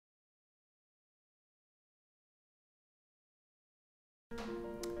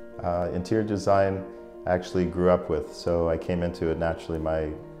Interior design I actually grew up with, so I came into it naturally.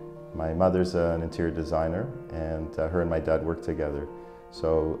 My mother's an interior designer, and her and my dad worked together.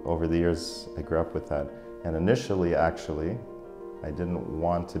 So over the years, I grew up with that. And initially, actually, I didn't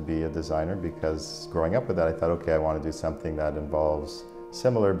want to be a designer because growing up with that, I thought, okay, I want to do something that involves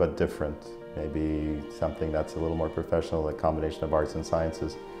similar but different. Maybe something that's a little more professional, a combination of arts and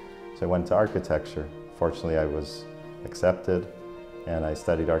sciences. So I went to architecture. Fortunately, I was accepted, and I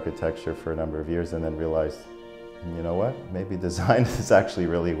studied architecture for a number of years and then realized, you know what, maybe design is actually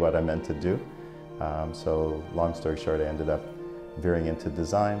really what I meant to do. So long story short, I ended up veering into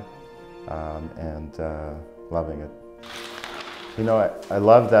design and loving it. You know, I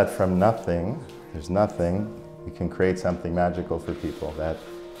love that from nothing, there's nothing, you can create something magical for people that,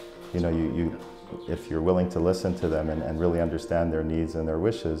 you know, if you're willing to listen to them and really understand their needs and their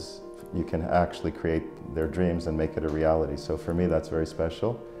wishes, you can actually create their dreams and make it a reality. So for me, that's very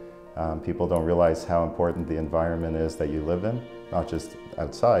special. People don't realize how important the environment is that you live in, not just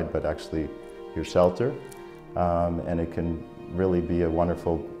outside, but actually your shelter. And it can really be a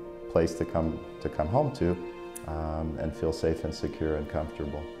wonderful place to come home to and feel safe and secure and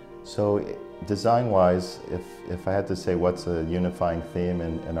comfortable. So design-wise, if I had to say what's a unifying theme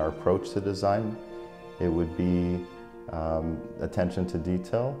in our approach to design, it would be attention to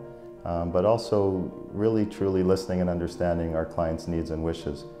detail, but also really truly listening and understanding our clients' needs and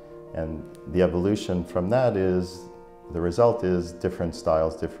wishes. And the evolution from that is, the result is different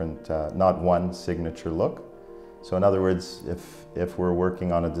styles, different, not one signature look. So in other words, if we're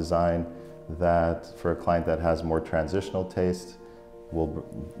working on a design that, for a client that has more transitional taste,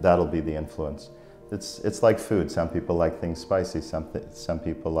 that'll be the influence. It's like food. Some people like things spicy, some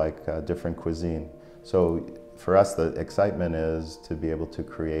people like different cuisine. So for us, the excitement is to be able to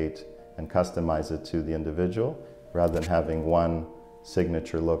create and customize it to the individual, rather than having one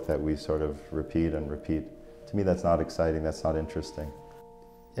signature look that we sort of repeat and repeat. To me, that's not exciting, that's not interesting.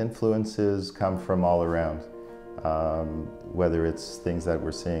 Influences come from all around, whether it's things that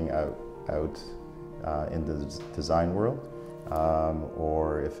we're seeing out in the design world,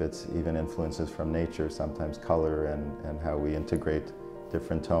 or if it's even influences from nature, sometimes color and how we integrate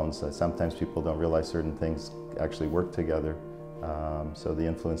different tones. Sometimes people don't realize certain things actually work together, so the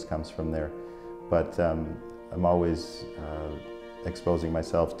influence comes from there. But I'm always exposing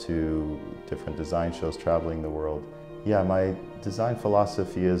myself to different design shows, traveling the world. Yeah, my design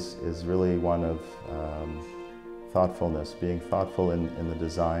philosophy is really one of thoughtfulness, being thoughtful in the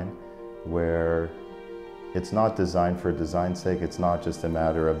design, where it's not designed for design's sake. It's not just a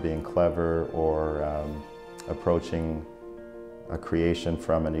matter of being clever or approaching a creation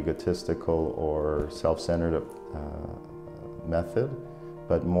from an egotistical or self-centered method,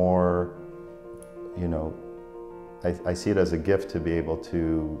 but more, you know, I see it as a gift to be able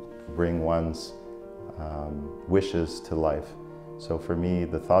to bring one's wishes to life. So for me,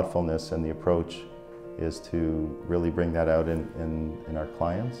 the thoughtfulness and the approach is to really bring that out in our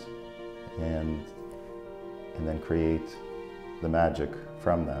clients and then create the magic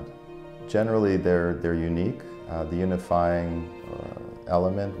from that. Generally, they're unique. The unifying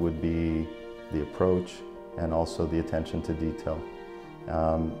element would be the approach and also the attention to detail.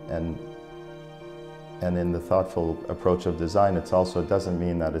 And in the thoughtful approach of design, it doesn't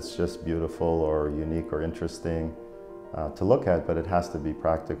mean that it's just beautiful or unique or interesting to look at, but it has to be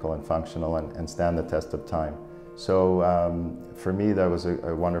practical and functional and stand the test of time. So for me, that was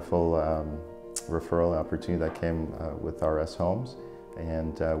a wonderful referral opportunity that came with RS Homes,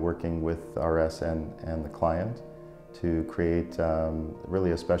 and working with RS and the client to create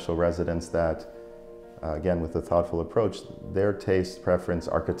really a special residence that, again, with a thoughtful approach, their taste preference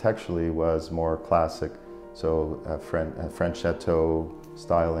architecturally was more classic, so French chateau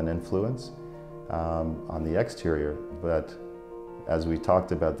style and influence on the exterior. But as we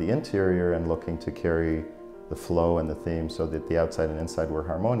talked about the interior and looking to carry the flow and the theme so that the outside and inside were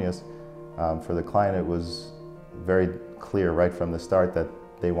harmonious, for the client it was very clear right from the start that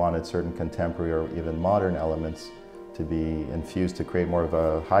they wanted certain contemporary or even modern elements to be infused to create more of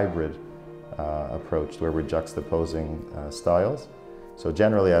a hybrid approach where we're juxtaposing styles. So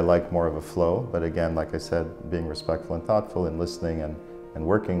generally I like more of a flow, but again, like I said, being respectful and thoughtful and listening and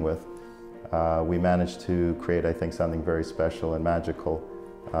working with, we managed to create, I think, something very special and magical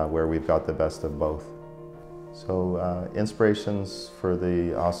where we've got the best of both. So inspirations for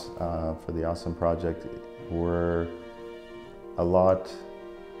the Awesome project were a lot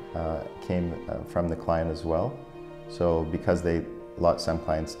came from the client as well. So because some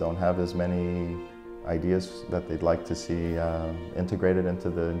clients don't have as many ideas that they'd like to see integrated into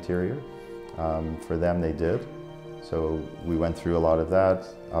the interior. For them, they did. So we went through a lot of that,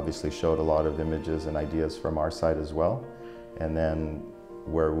 obviously showed a lot of images and ideas from our side as well. And then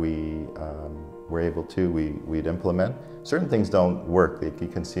where we were able to, we'd implement. Certain things don't work. Like you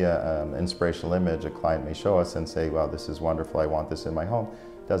can see an inspirational image a client may show us and say, wow, this is wonderful, I want this in my home.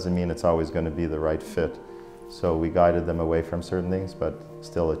 Doesn't mean it's always going to be the right fit. So we guided them away from certain things, but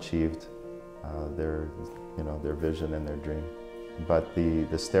still achieved their vision and their dream. But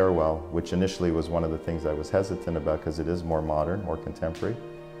the stairwell, which initially was one of the things I was hesitant about because it is more modern, more contemporary,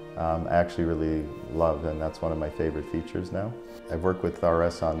 I actually really love, and that's one of my favorite features now. I've worked with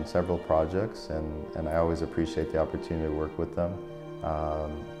RS on several projects, and I always appreciate the opportunity to work with them.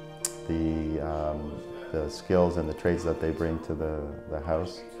 The skills and the trades that they bring to the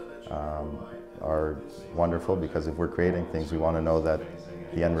house are wonderful, because if we're creating things, we want to know that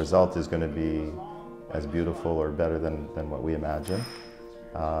the end result is going to be as beautiful or better than what we imagine.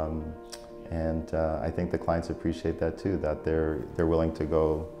 I think the clients appreciate that too, that they're willing to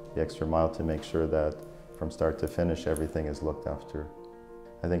go the extra mile to make sure that from start to finish everything is looked after.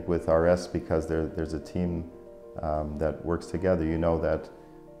 I think with RS, because there's a team that works together, you know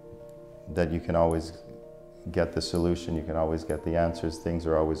that you can always get the solution, you can always get the answers, things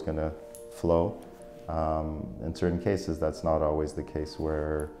are always going to flow. In certain cases that's not always the case,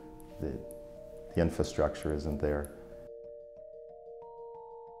 where the infrastructure isn't there.